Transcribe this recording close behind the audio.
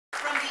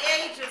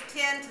of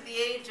 10 to the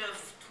age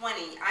of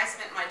 20, I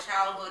spent my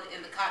childhood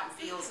in the cotton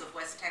fields of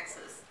West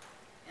Texas,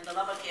 in the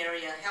Lubbock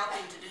area,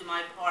 helping to do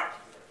my part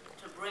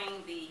to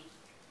bring the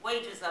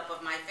wages up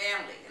of my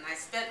family. And I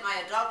spent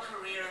my adult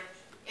career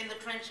in the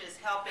trenches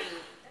helping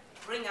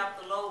bring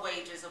up the low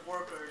wages of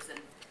workers and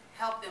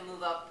help them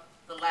move up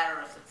the ladder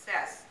of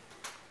success.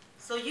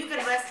 So you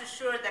can rest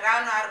assured that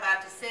I'm not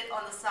about to sit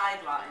on the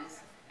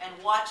sidelines and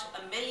watch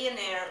a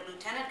millionaire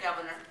lieutenant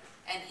governor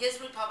and his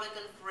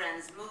Republican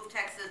friends move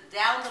Texas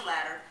down the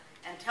ladder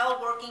and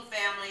tell working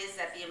families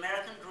that the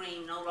American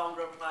dream no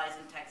longer applies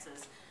in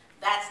Texas.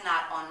 That's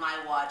not on my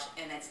watch,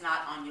 and it's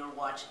not on your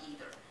watch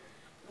either.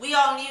 We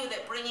all knew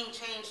that bringing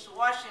change to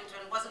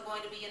Washington wasn't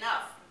going to be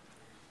enough.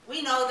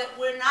 We know that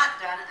we're not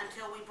done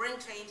until we bring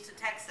change to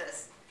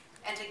Texas,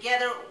 and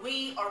together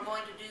we are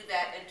going to do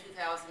that in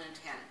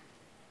 2010.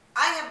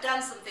 I have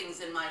done some things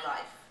in my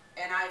life,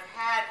 and I've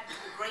had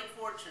the great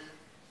fortune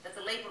that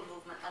the labor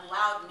movement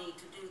allowed me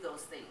to do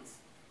those things.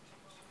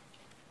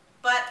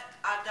 But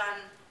I've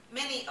done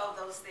many of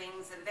those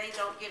things, and they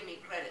don't give me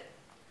credit.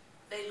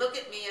 They look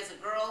at me as a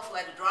girl who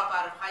had to drop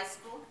out of high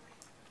school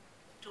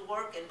to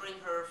work and bring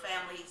her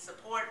family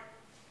support.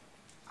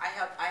 I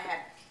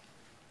had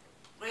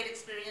great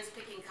experience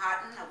picking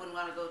cotton. I wouldn't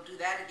want to go do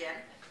that again.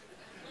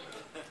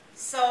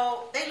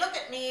 So they look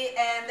at me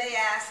and they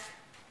ask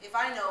if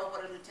I know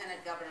what a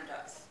lieutenant governor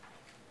does.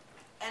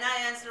 And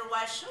I answer,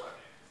 why, sure.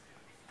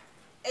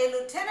 A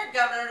lieutenant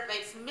governor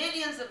makes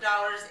millions of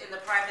dollars in the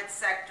private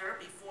sector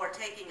before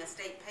taking a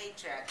state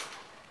paycheck,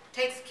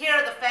 takes care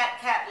of the fat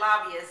cat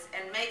lobbyists,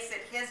 and makes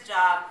it his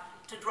job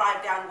to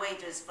drive down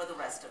wages for the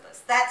rest of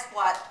us. That's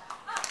what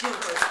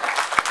Dewhurst does.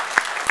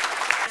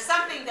 There's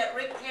something that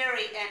Rick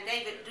Perry and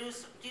David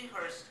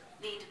Dewhurst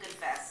need to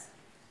confess.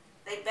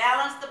 They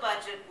balance the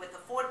budget with the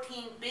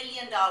 $14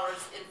 billion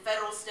in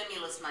federal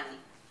stimulus money.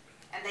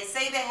 And they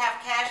say they have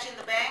cash in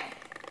the bank.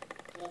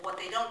 Well, what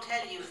they don't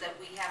tell you is that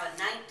we have a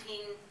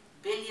 $19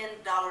 billion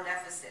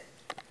deficit.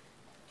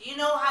 Do you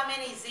know how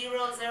many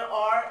zeros there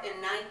are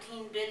in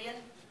 19 billion?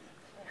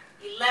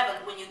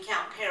 11 when you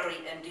count Perry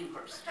and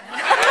Dewhurst.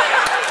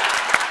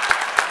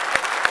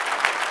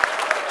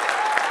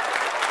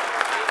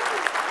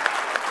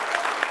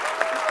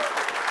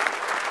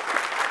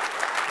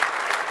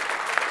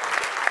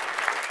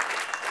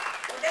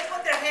 When they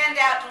put their hand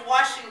out to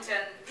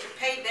Washington to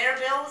pay their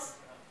bills,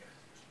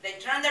 they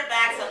turned their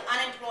backs on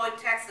unemployed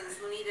Texans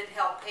who needed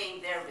help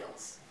paying their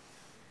bills.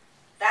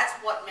 That's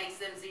what makes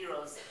them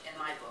zeros in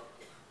my book.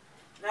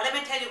 Now let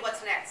me tell you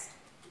what's next.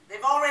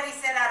 They've already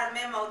sent out a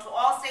memo to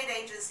all state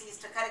agencies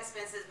to cut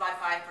expenses by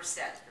 5%.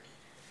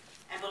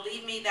 And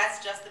believe me, that's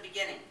just the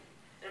beginning.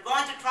 They're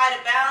going to try to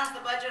balance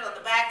the budget on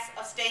the backs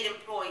of state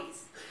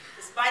employees,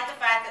 despite the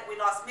fact that we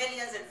lost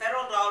millions in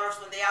federal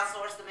dollars when they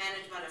outsourced the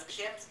management of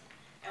CHIPS,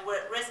 and we're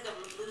at risk of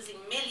losing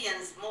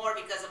millions more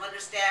because of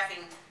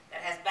understaffing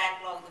that has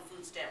backlogged the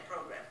food stamp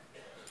program.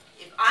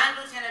 If I'm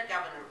lieutenant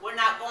governor, we're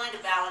not going to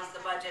balance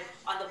the budget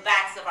on the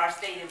backs of our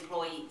state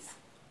employees.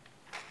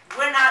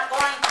 We're not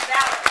going to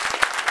balance.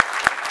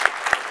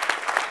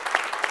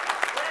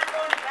 We're not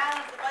going to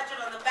balance the budget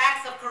on the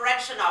backs of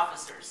correction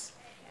officers.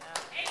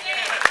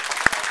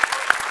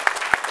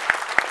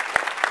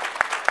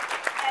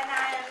 And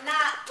I am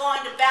not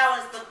going to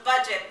balance the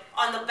budget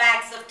on the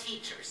backs of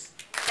teachers.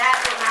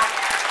 That will not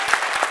happen.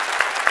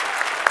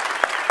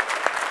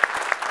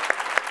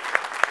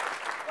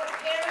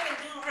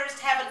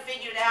 Haven't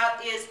figured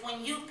out is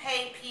when you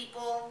pay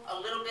people a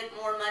little bit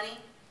more money,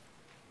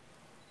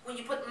 when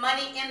you put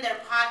money in their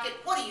pocket,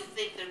 what do you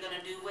think they're going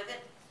to do with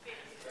it?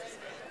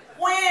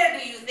 Where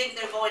do you think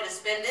they're going to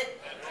spend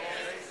it?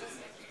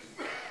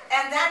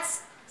 And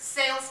that's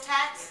sales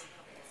tax.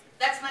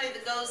 That's money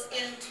that goes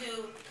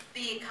into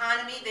the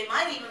economy. They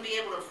might even be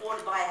able to afford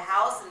to buy a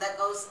house, and that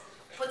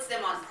puts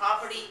them on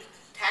property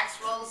tax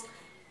rolls.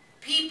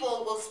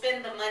 People will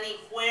spend the money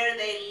where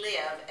they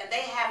live, and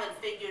they haven't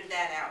figured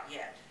that out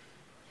yet.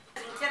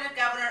 As Lieutenant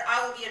Governor,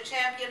 I will be a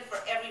champion for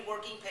every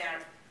working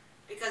parent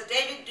because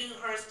David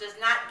Dewhurst does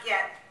not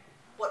get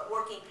what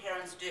working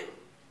parents do.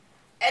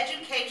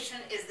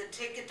 Education is the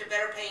ticket to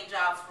better paying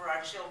jobs for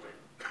our children.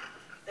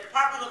 The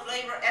Department of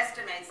Labor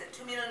estimates that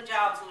 2 million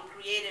jobs will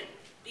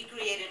be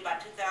created by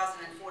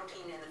 2014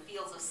 in the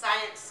fields of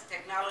science,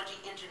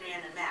 technology,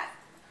 engineering, and math.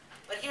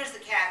 But here's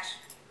the catch.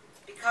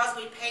 Because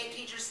we pay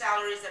teachers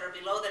salaries that are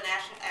below the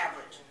national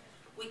average,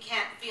 we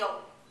can't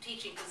fill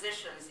teaching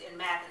positions in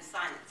math and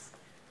science,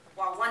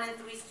 while 1 in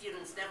 3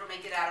 students never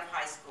make it out of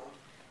high school.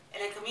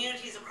 And in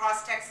communities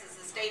across Texas,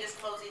 the state is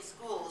closing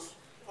schools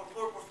for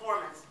poor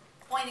performance,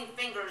 pointing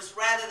fingers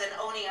rather than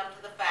owning up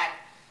to the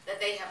fact that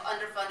they have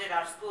underfunded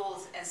our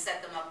schools and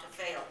set them up to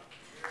fail.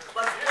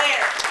 But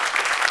where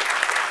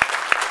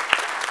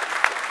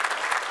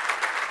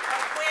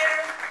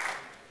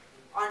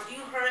on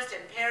Dewhurst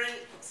and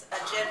Perry's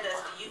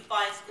agendas do you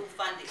find school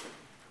funding?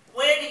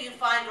 Where do you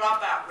find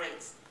dropout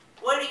rates?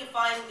 Where do you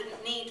find the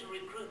need to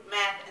recruit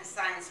math and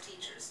science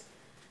teachers?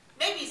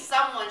 Maybe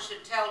someone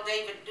should tell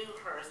David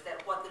Dewhurst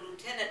that what the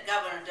lieutenant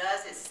governor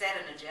does is set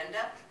an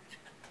agenda.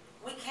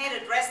 We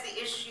can't address the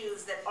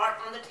issues that heart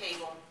on the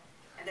table,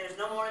 and there's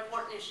no more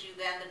important issue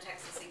than the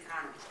Texas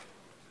economy.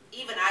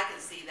 Even I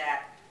can see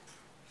that,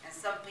 and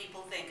some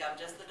people think I'm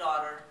just the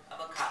daughter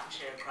of a cotton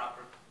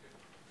sharecropper.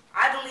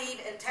 I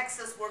believe in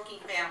Texas working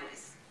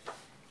families,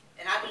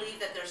 and I believe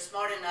that they're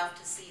smart enough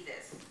to see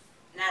this.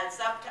 Now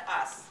it's up to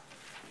us,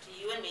 to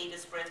you and me, to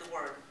spread the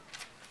word.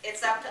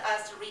 It's up to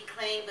us to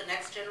reclaim the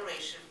next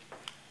generation.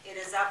 It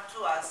is up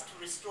to us to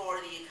restore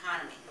the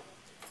economy.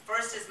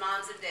 First, as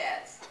moms and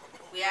dads,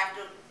 we have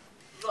to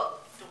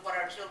look to what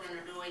our children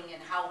are doing and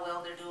how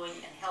well they're doing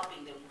and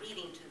helping them,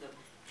 reading to them,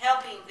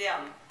 helping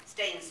them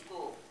stay in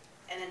school,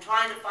 and then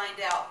trying to find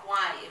out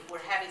why, if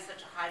we're having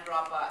such a high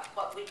dropout,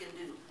 what we can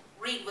do.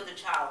 Read with a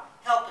child,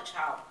 help a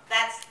child.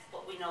 That's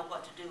what we know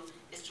what to do,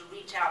 is to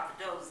reach out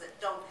to those that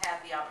don't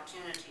have the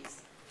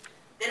opportunities.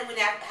 Then we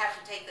have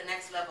to take the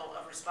next level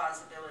of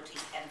responsibility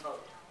and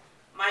vote.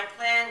 My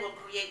plan will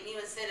create new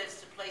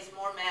incentives to place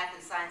more math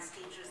and science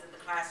teachers in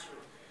the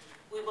classroom.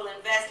 We will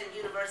invest in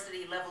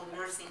university-level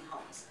nursing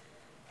homes,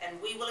 and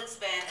we will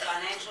expand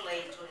financial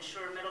aid to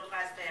ensure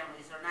middle-class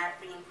families are not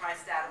being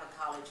priced out of a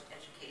college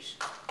education.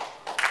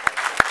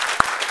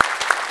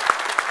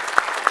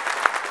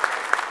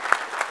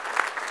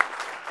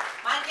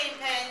 My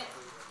campaign,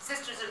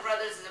 Sisters and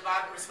Brothers, is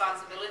about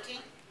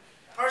responsibility,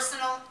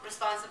 personal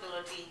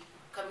responsibility,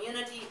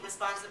 community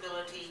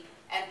responsibility,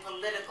 and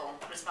political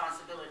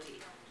responsibility.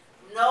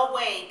 No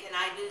way can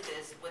I do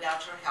this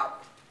without your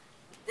help.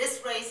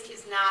 This race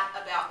is not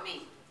about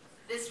me.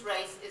 This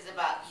race is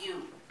about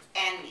you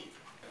and me.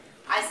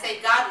 I say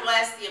God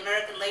bless the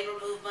American labor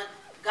movement,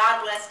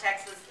 God bless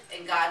Texas,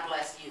 and God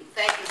bless you.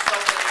 Thank you so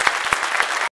very much.